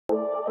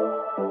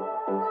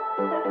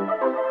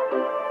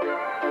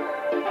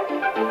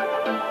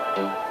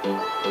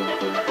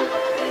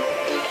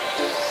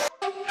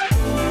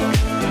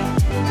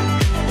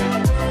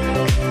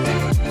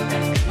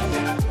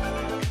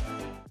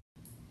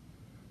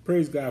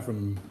Praise God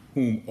from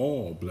whom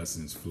all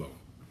blessings flow.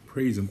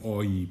 Praise him,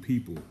 all ye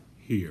people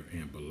here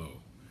and below.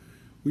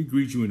 We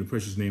greet you in the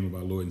precious name of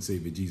our Lord and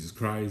Savior Jesus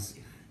Christ,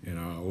 and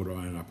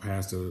our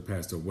pastor,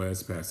 Pastor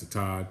West, Pastor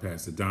Todd,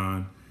 Pastor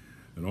Don,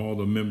 and all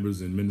the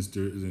members and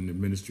ministers in the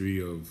ministry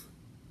of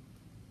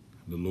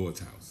the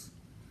Lord's house.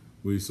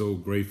 We're so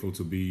grateful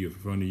to be in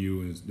front of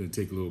you and to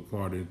take a little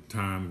part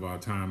of our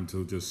time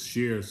to just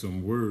share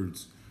some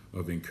words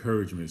of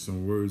encouragement,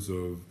 some words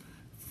of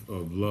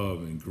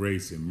love and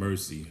grace and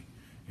mercy,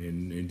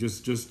 and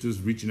just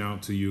reaching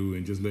out to you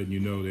and just letting you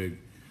know that,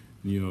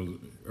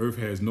 earth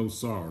has no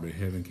sorrow that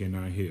heaven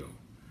cannot heal.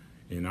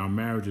 In our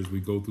marriages, we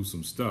go through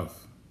some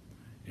stuff,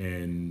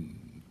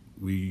 and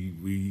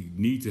we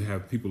need to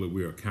have people that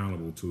we're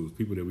accountable to,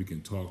 people that we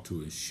can talk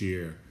to and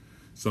share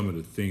some of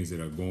the things that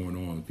are going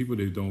on, people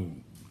that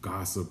don't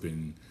gossip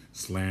and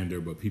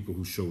slander, but people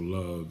who show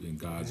love and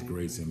God's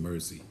grace and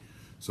mercy.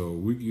 So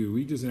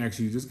we just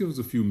give us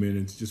a few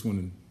minutes. Just want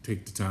to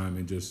take the time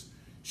and just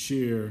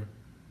share,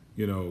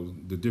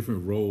 the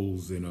different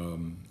roles in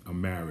a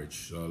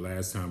marriage.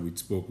 Last time we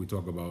spoke, we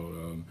talked about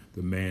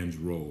the man's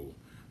role,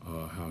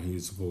 how he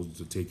is supposed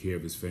to take care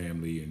of his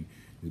family and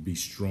be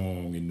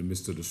strong in the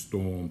midst of the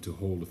storm to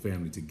hold the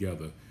family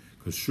together.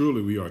 Because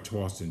surely we are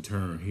tossed and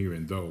turned here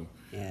and though,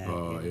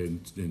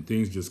 and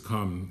things just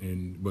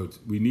come. But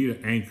we need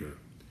an anchor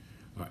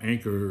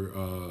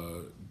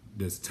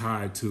that's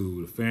tied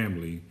to the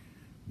family,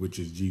 which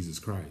is Jesus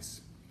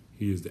Christ.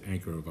 He is the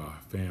anchor of our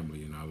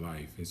family and our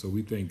life. And so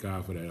we thank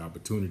God for that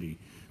opportunity.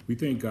 We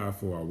thank God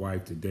for our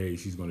wife today.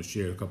 She's going to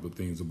share a couple of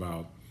things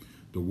about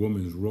the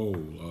woman's role.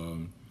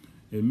 And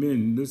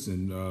men,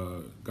 listen,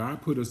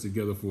 God put us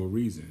together for a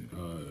reason.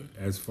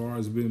 As far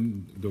as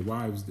being the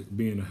wives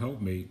being a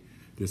helpmate,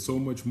 there's so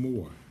much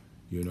more.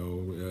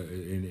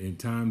 In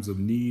times of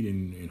need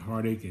and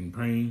heartache and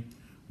pain,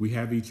 we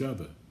have each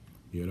other.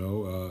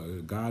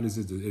 God is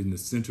in the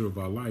center of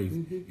our life,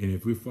 and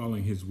if we're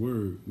following His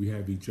word, we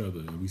have each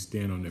other, and we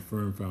stand on the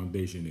firm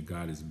foundation that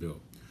God has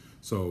built.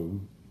 So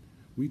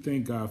we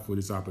thank God for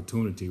this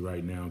opportunity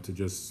right now to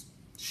just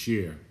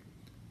share,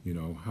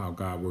 how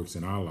God works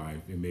in our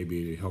life, and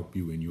maybe it'll help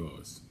you in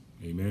yours.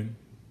 Amen.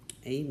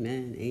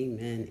 Amen.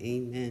 Amen.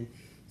 Amen.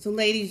 So,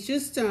 ladies,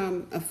 just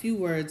a few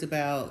words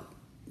about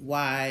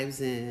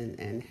wives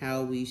and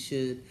how we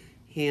should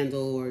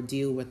handle or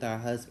deal with our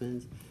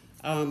husbands.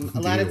 A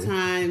lot of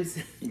times,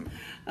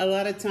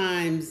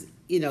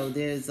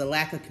 there's a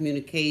lack of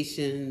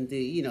communication.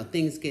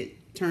 Things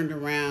get turned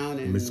around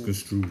and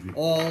misconstrued,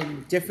 all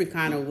different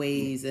kind of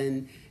ways,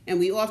 and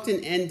we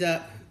often end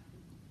up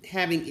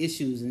having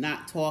issues,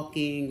 not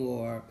talking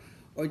or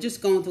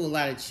just going through a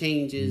lot of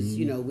changes,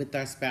 with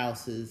our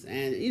spouses.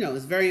 And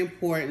it's very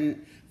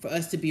important for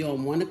us to be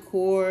on one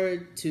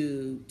accord,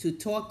 to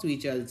talk to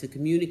each other, to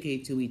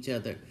communicate to each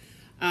other.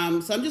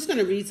 So I'm just going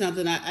to read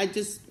something.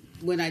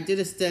 When I did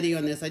a study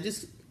on this, I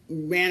just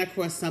ran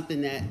across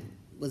something that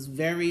was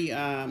very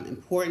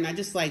important. I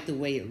just like the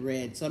way it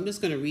read. So I'm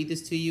just going to read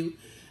this to you.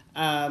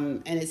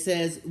 And it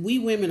says, we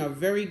women are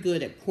very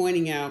good at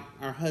pointing out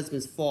our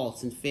husband's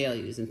faults and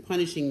failures and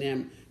punishing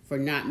them for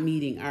not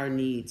meeting our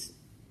needs.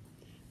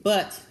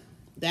 But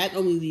that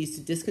only leads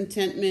to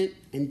discontentment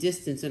and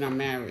distance in our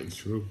marriage.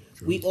 True.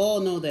 We all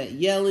know that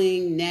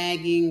yelling,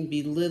 nagging,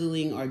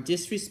 belittling are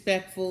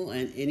disrespectful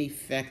and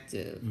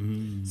ineffective.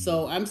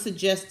 So I'm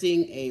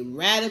suggesting a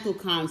radical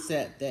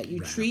concept that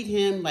you treat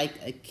him like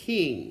a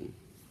king,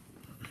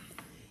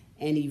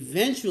 and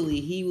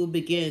eventually he will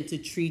begin to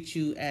treat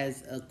you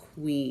as a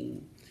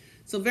queen.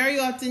 So very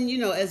often,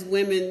 as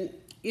women,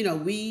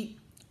 we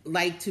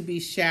like to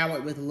be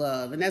showered with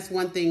love. And that's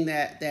one thing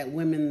that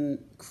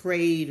women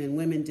crave and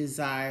women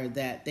desire,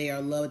 that they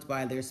are loved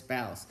by their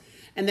spouse.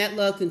 And that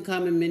love can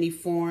come in many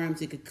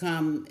forms. It could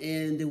come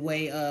in the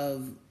way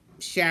of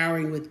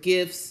showering with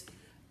gifts,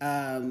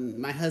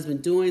 my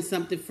husband doing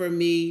something for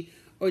me,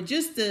 or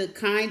just the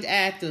kind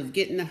act of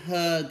getting a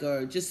hug,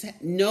 or just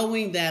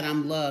knowing that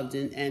I'm loved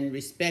and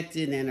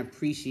respected and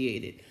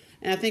appreciated.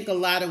 And I think a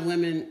lot of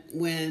women,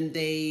 when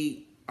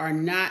they are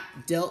not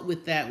dealt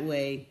with that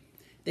way,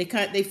 they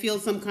feel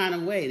some kind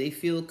of way. They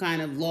feel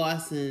kind of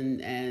lost, and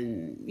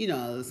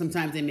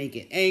sometimes they may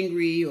get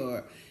angry,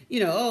 or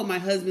oh, my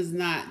husband's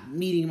not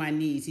meeting my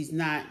needs. He's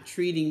not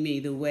treating me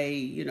the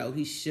way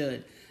he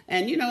should.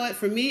 And you know what?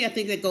 For me, I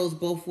think that goes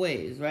both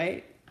ways,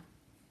 right?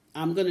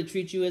 I'm going to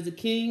treat you as a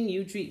king.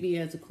 You treat me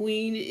as a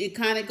queen. It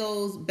kind of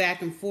goes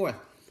back and forth.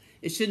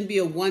 It shouldn't be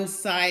a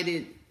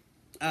one-sided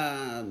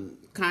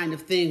kind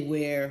of thing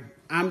where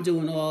I'm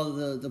doing all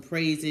the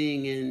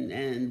praising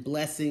and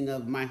blessing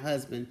of my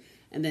husband,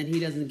 and then he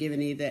doesn't give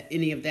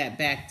any of that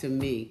back to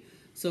me.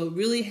 So it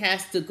really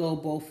has to go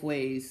both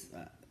ways,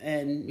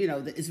 and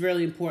it's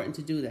really important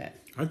to do that.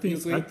 I think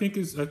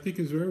it's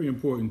very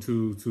important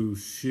to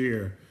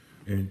share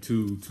and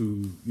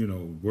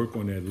to work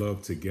on that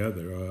love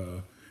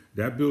together.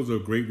 That builds a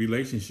great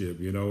relationship,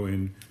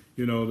 and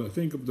I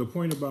think the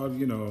point about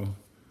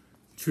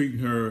treating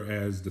her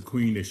as the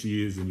queen that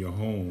she is in your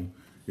home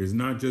is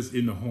not just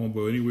in the home,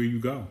 but anywhere you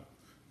go.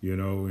 you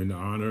know, and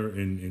honor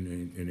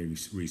and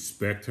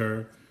respect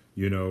her.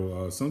 You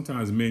know,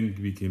 sometimes men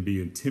can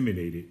be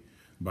intimidated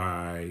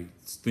by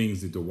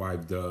things that the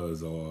wife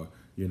does, or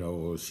you know,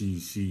 or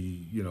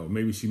she you know,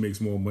 maybe she makes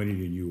more money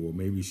than you, or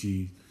maybe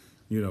she,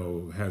 you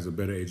know, has a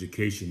better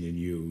education than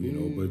you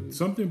know, but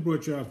something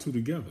brought you out two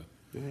together.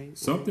 Right.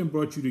 Something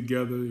brought you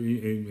together,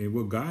 and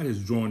what God has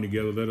drawn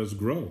together, let us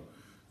grow.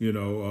 You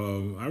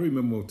know, I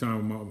remember a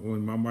time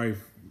when my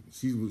wife,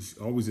 she was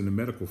always in the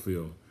medical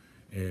field,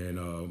 and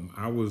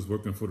I was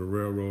working for the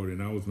railroad,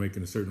 and I was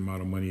making a certain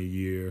amount of money a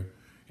year,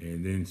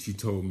 and then she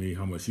told me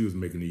how much she was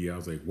making a year. I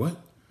was like, what?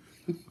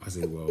 I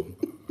said, well,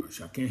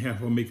 I can't have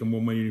her making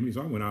more money than me,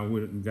 so I went out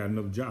and got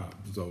another job.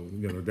 So,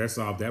 you know, that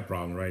solved that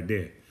problem right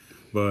there.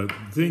 But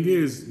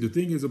the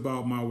thing is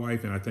about my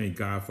wife, and I thank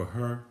God for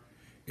her,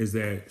 is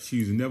that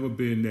she's never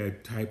been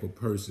that type of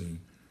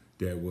person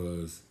that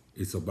was,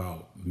 it's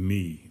about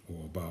me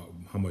or about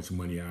how much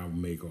money I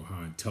make or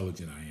how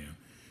intelligent I am.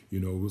 You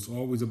know, it was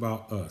always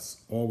about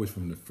us. Always,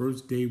 from the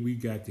first day we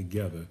got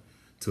together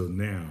till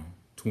now,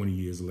 20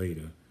 years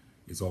later,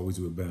 it's always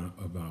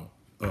about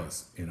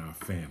us and our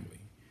family.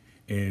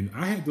 And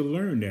I had to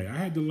learn that. I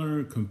had to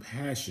learn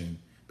compassion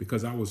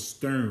because I was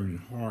stern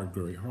and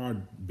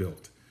hard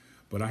built.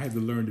 But I had to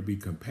learn to be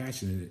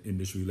compassionate in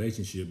this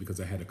relationship because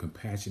I had a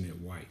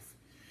compassionate wife.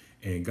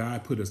 And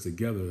God put us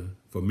together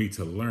for me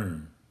to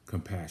learn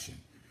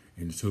compassion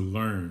and to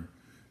learn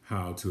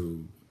how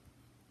to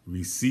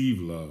receive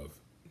love.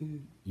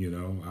 You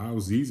know,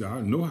 I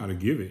know how to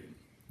give it,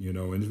 you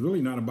know, and it's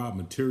really not about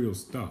material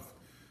stuff,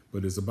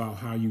 but it's about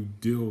how you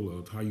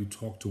deal, how you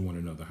talk to one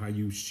another, how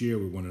you share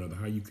with one another,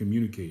 how you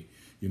communicate.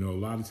 You know,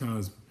 a lot of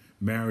times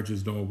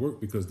marriages don't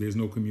work because there's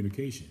no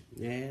communication.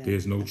 Yeah,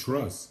 there's no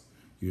trust. Right.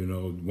 You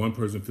know, one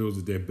person feels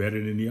that they're better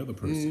than the other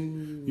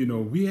person. You know,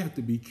 we have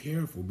to be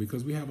careful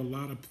because we have a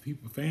lot of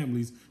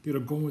families that are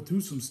going through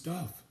some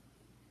stuff.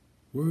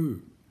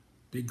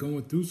 They're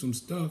going through some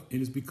stuff, and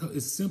it's because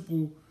it's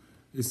simple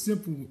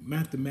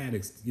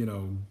mathematics. You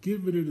know, get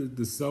rid of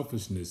the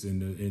selfishness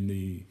and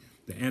the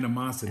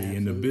animosity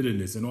and the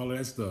bitterness and all of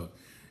that stuff,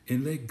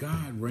 and let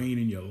God reign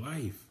in your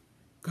life.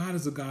 God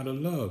is a God of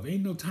love.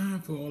 Ain't no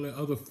time for all that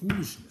other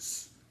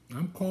foolishness.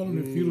 I'm calling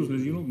it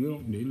foolishness. You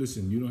don't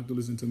listen. You don't have to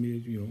listen to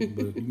me. You know,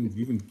 but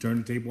you can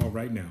turn the tape off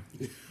right now.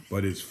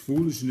 But it's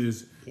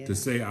foolishness to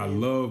say I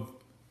love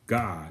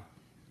God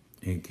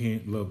and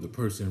can't love the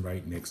person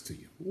right next to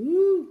you.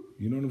 Woo.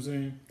 You know what I'm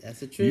saying? That's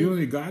the truth. You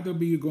know, God don't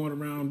be going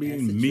around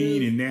being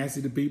mean and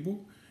nasty to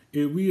people.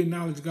 If we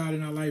acknowledge God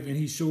in our life and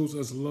He shows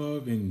us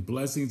love and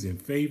blessings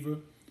and favor,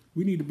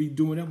 we need to be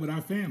doing that with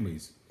our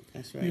families.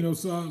 That's right. You know,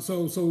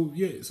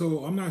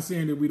 so I'm not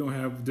saying that we don't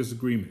have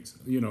disagreements.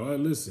 You know,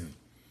 listen.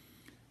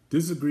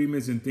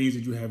 Disagreements and things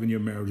that you have in your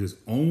marriage is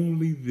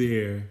only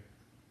there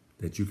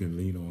that you can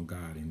lean on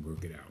God and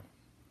work it out.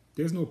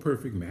 There's no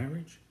perfect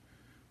marriage,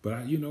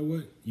 but you know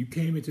what? You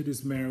came into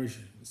this marriage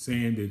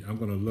saying that I'm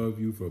going to love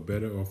you for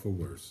better or for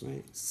worse,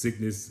 right.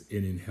 Sickness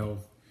and in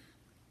health,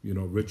 you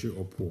know, richer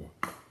or poor.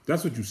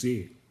 That's what you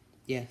said.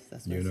 Yes,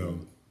 that's what I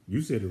said.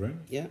 You said it, right?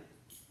 Yeah.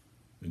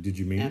 And did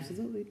you mean it?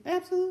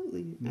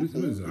 Absolutely.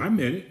 Listen, I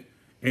meant it.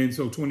 And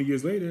so 20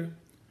 years later,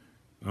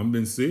 I've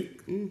been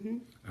sick. Mm-hmm.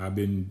 I've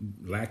been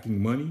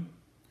lacking money.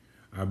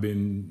 I've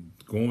been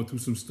going through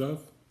some stuff,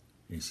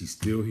 and she's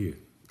still here.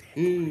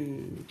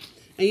 And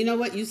you know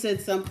what? You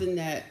said something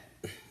that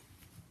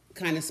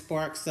kind of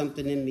sparked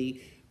something in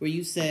me, where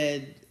you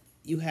said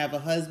you have a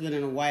husband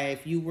and a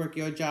wife. You work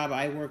your job,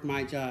 I work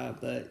my job,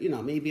 but, you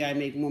know, maybe I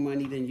make more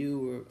money than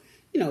you, or,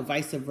 you know,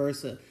 vice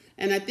versa.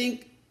 And I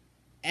think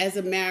as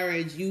a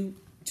marriage, you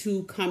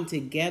two come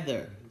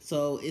together.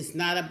 So it's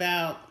not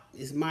about,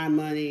 it's my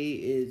money,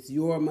 it's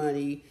your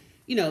money.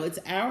 You know, it's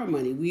our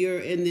money. We are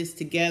in this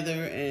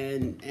together,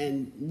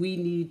 and we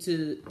need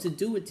to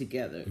do it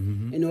together.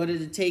 Mm-hmm. In order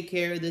to take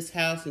care of this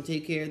house and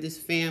take care of this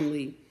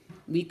family,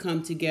 we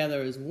come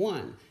together as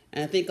one.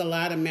 And I think a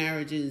lot of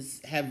marriages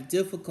have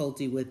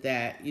difficulty with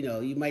that. You know,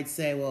 you might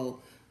say,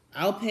 well,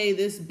 I'll pay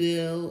this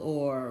bill,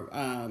 or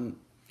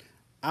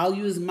I'll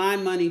use my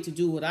money to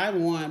do what I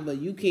want, but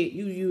you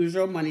use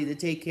your money to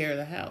take care of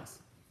the house.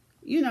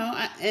 You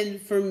know,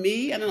 and for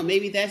me, I don't know,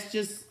 maybe that's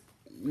just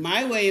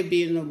my way of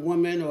being a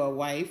woman or a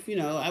wife. You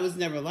know, I was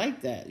never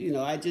like that. You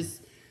know, I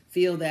just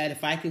feel that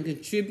if I can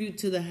contribute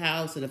to the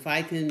house, and if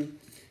I can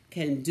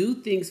do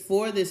things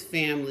for this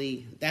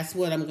family, that's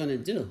what I'm going to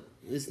do.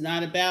 It's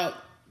not about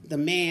the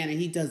man and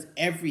he does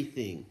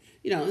everything.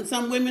 You know, and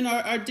some women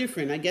are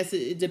different. I guess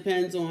it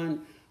depends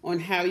on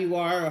how you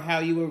are or how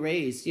you were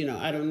raised. You know,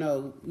 I don't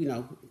know, you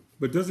know.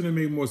 But doesn't it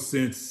make more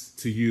sense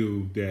to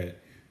you that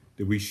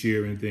we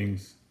share in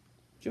things?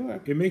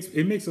 Sure. It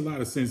makes a lot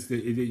of sense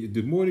that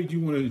the more that you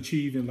want to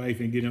achieve in life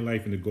and get in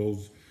life and the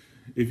goals,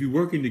 if you're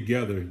working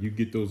together, you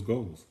get those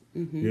goals.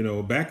 Mm-hmm. You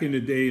know, back in the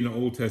day in the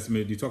Old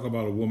Testament, you talk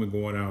about a woman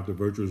going out, the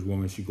virtuous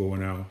woman, she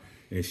going out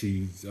and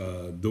she's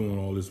doing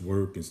all this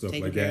work and stuff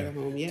like that,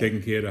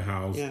 taking care of the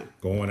house,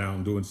 going out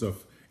and doing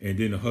stuff, and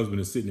then the husband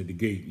is sitting at the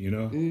gate, you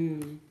know.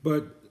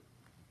 But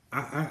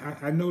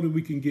I know that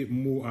we can get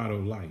more out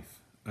of life.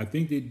 I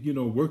think that,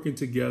 working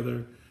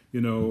together,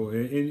 and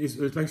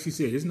it's like she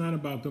said, it's not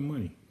about the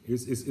money.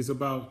 It's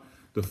about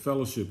the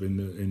fellowship and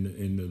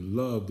the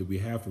love that we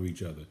have for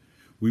each other.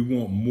 We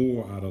want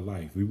more out of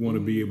life. We want to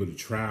be able to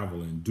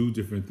travel and do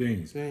different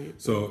things. Right.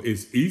 So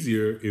it's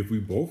easier if we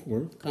both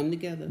work. Come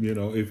together.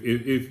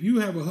 If you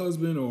have a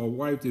husband or a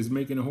wife that's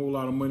making a whole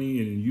lot of money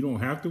and you don't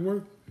have to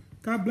work,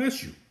 God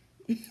bless you.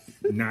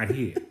 Not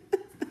here.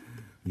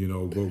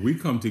 But we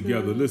come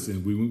together.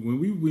 Listen, when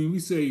we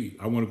say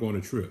I want to go on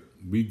a trip,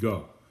 we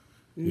go.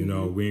 We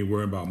ain't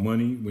worrying about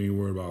money. We ain't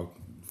worrying about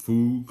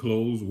food,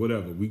 clothes,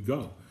 whatever. We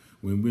go.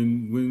 When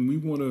we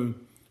want to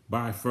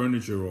buy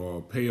furniture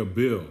or pay a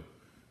bill,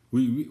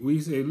 we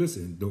say,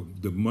 listen,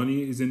 the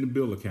money is in the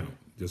bill account.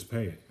 Just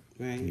pay it.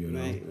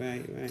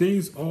 Right.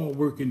 Things all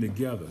working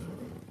together.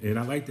 And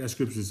I like that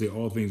scripture to say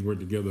all things work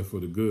together for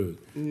the good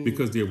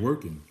because they're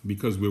working,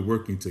 because we're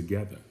working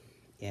together.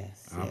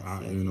 Yes.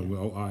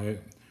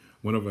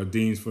 One of our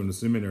deans from the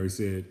seminary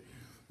said,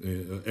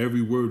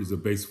 every word is a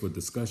base for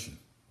discussion.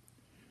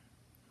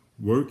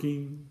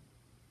 Working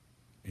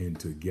and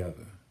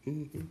together,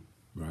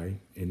 right?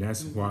 And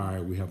that's why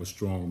we have a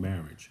strong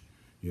marriage.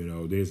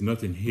 There's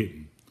nothing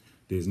hidden.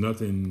 There's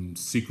nothing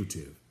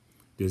secretive.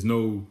 There's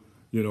no,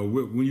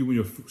 when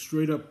you're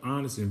straight up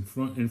honest up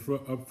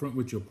front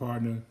with your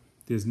partner,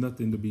 there's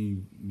nothing to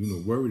be,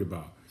 worried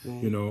about.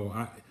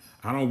 Right.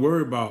 I don't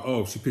worry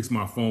about, she picks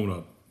my phone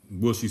up.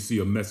 Will she see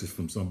a message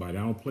from somebody?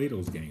 I don't play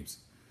those games.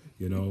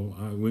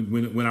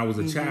 When I was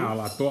a child,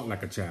 I thought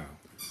like a child.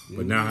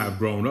 But now I've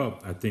grown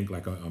up, I think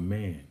like a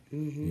man. A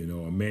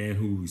man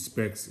who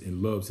respects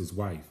and loves his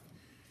wife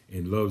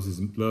and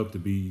love to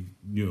be,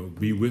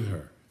 be with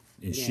her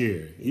and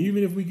share.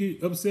 Even if we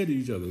get upset at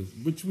each other,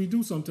 which we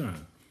do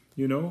sometimes,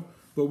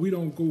 but we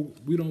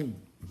don't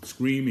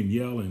scream and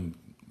yell and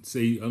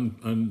say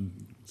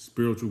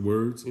unspiritual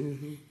words.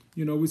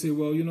 We say,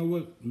 well, you know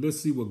what? Let's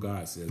see what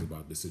God says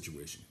about this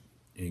situation.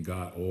 And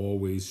God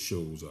always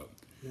shows up.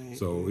 Right.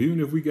 So even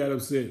if we got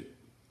upset,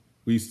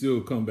 we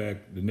still come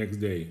back the next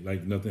day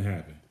like nothing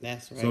happened.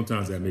 That's right.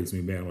 Sometimes that makes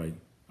me mad. I'm like,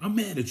 I'm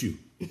mad at you.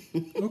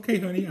 Okay,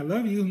 honey, I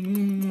love you.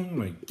 I'm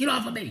like, get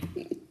off of me.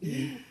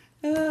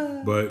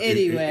 But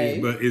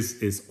anyway,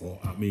 it's all.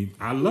 I mean,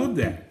 I love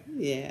that.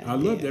 Yeah, I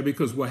love that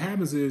because what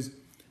happens is,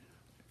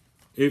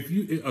 if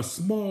a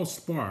small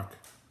spark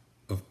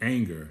of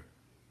anger,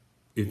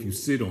 if you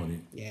sit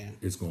on it,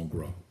 it's gonna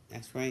grow.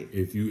 That's right.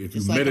 If you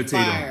Just meditate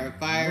like a fire. on it,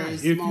 Fire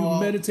is if small.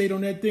 you meditate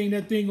on that thing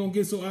gonna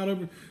get so out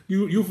of it.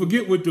 You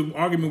forget what the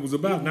argument was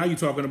about. Now you're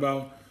talking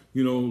about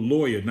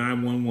lawyer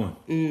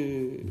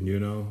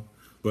 911.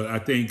 But I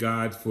thank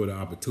God for the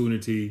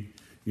opportunity.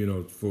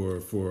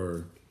 For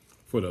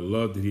the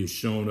love that He has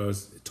shown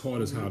us,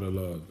 taught us how to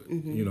love.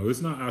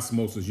 It's not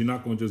osmosis. You're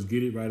not gonna just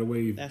get it right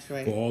away. That's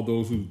right. For all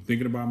those who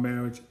thinking about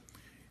marriage,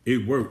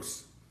 it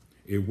works.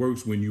 It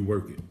works when you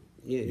work it.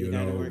 Yeah, you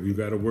gotta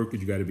work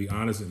it. You gotta be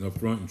honest and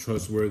upfront and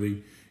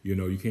trustworthy.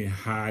 You can't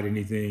hide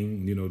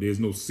anything. There's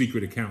no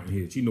secret account in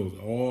here. She knows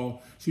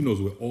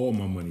where all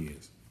my money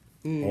is.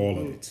 All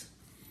of it.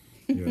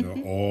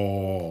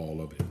 All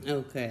of it.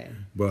 Okay.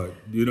 But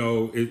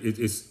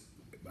it's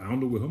I don't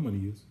know where her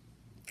money is.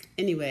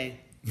 Anyway,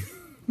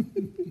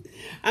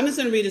 I'm just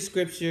going to read a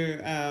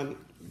scripture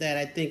that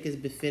I think is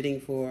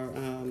befitting for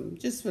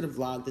just for the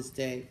vlog this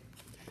day.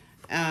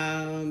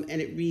 And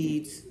it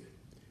reads,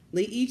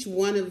 "Let each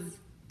one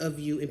of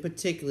you in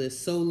particular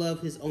so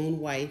love his own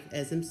wife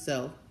as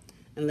himself,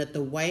 and let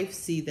the wife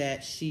see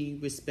that she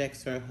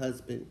respects her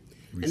husband."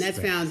 Respect. And that's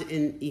found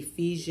in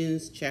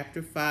Ephesians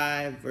chapter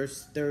 5,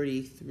 verse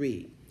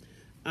 33.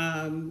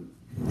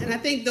 And I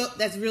think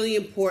that's really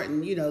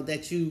important,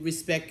 that you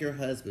respect your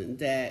husband,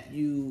 that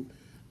you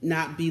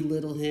not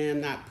belittle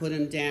him, not put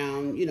him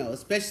down,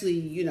 especially,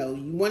 you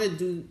want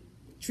to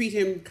treat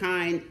him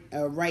kind,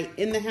 right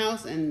in the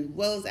house and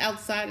well as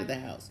outside of the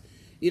house.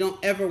 You don't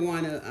ever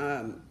want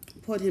to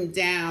put him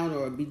down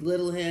or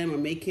belittle him or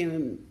make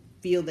him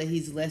feel that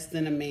he's less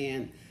than a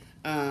man,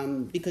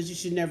 because you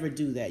should never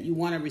do that. You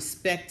want to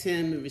respect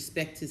him and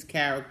respect his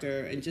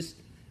character and just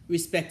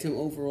respect him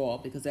overall,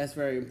 because that's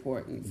very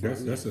important.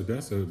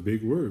 That's a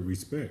big word,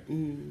 respect.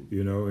 And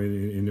we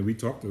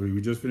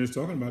just finished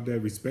talking about that,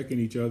 respecting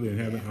each other and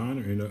having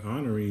honor and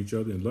honoring each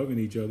other and loving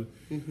each other.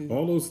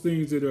 All those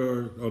things that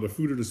are the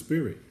fruit of the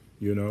spirit.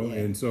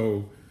 And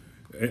so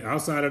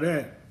outside of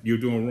that, you're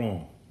doing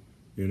wrong.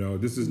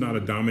 This is not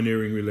a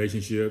domineering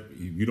relationship.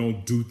 You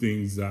don't do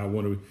things I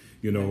want to.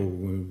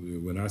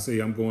 When I say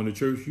I'm going to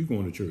church, you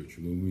going to church.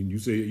 When you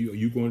say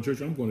you going to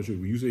church, I'm going to church.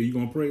 When you say you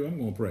going to pray, I'm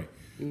going to pray.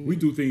 We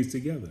do things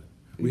together.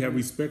 We have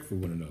respect for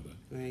one another.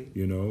 Right.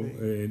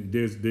 And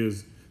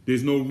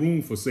there's no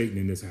room for Satan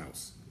in this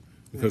house,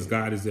 because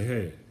God is the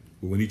head.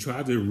 But when he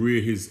tries to rear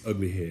his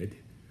ugly head,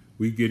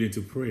 we get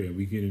into prayer.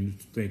 We get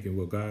into thinking,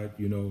 well, God,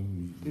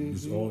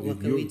 it's all, what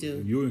can we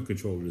do? You're in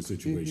control of the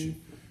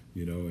situation,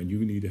 and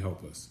you need to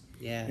help us.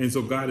 Yeah. And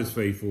so God is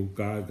faithful.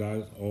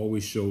 God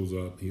always shows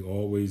up. He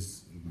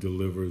always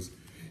delivers.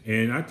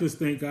 And I just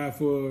thank God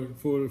for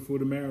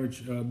the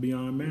marriage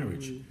beyond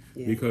marriage.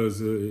 Yeah.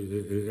 Because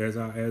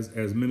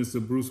as Minister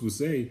Bruce would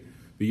say,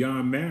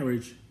 beyond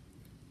marriage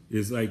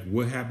is like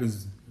what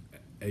happens,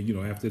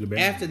 after the baptism.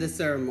 After the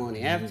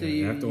ceremony, after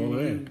all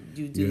of that,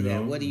 you do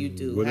that. What do you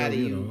do?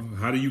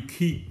 How do you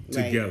keep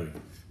together?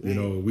 Right.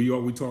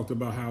 We talked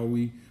about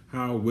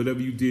how whatever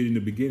you did in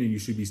the beginning, you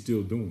should be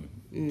still doing,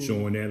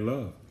 showing that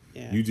love.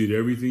 Yeah. You did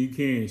everything you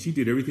can. She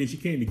did everything she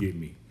can to get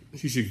me.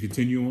 She should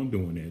continue on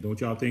doing that. Don't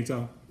y'all think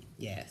so?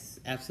 Yes,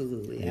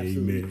 absolutely, Amen,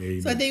 absolutely.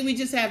 amen. So I think we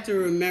just have to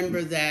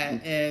remember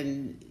that,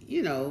 and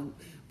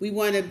we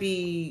want to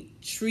be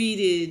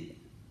treated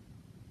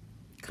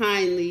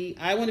kindly.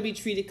 I want to be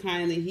treated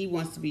kindly. He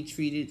wants to be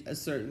treated a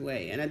certain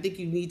way, and I think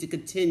you need to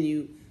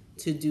continue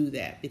to do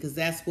that because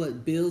that's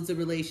what builds a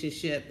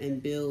relationship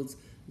and builds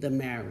the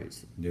marriage.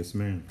 Yes,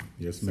 ma'am.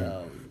 Yes,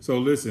 ma'am. So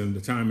listen,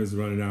 the time is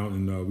running out,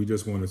 and we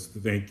just want to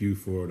thank you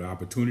for the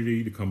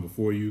opportunity to come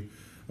before you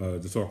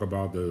to talk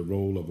about the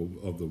role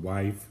of the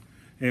wife,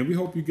 and we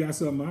hope you got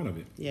something out of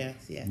it. Yes,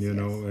 yes.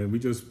 And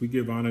we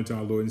give honor to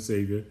our Lord and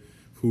Savior,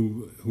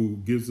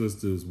 who gives us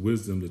this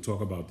wisdom to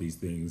talk about these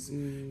things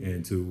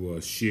and to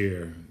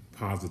share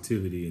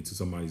positivity into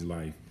somebody's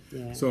life.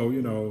 Yeah. So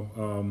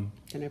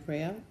can I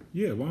pray out?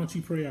 Yeah. Why don't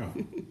you pray out?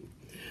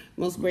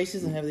 Most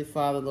gracious and Heavenly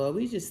Father, Lord,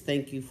 we just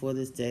thank you for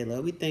this day,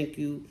 Lord. We thank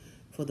you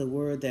for the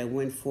word that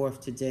went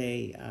forth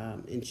today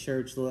in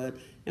church, Lord.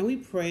 And we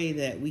pray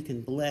that we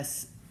can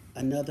bless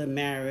another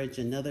marriage,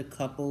 another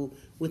couple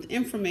with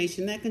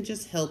information that can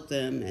just help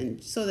them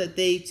and so that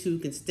they too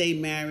can stay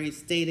married,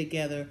 stay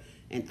together,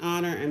 and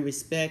honor and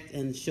respect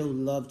and show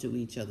love to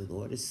each other,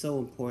 Lord. It's so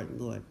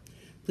important, Lord.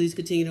 Please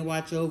continue to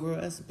watch over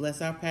us.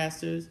 Bless our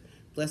pastors.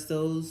 Bless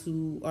those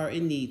who are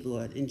in need,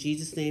 Lord. In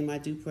Jesus' name I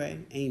do pray.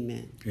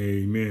 Amen.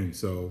 Amen.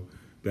 So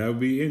that'll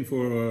be in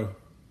for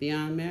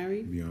Beyond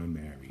Married. Beyond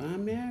Married.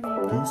 Beyond Married.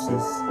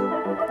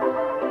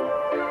 Deuces.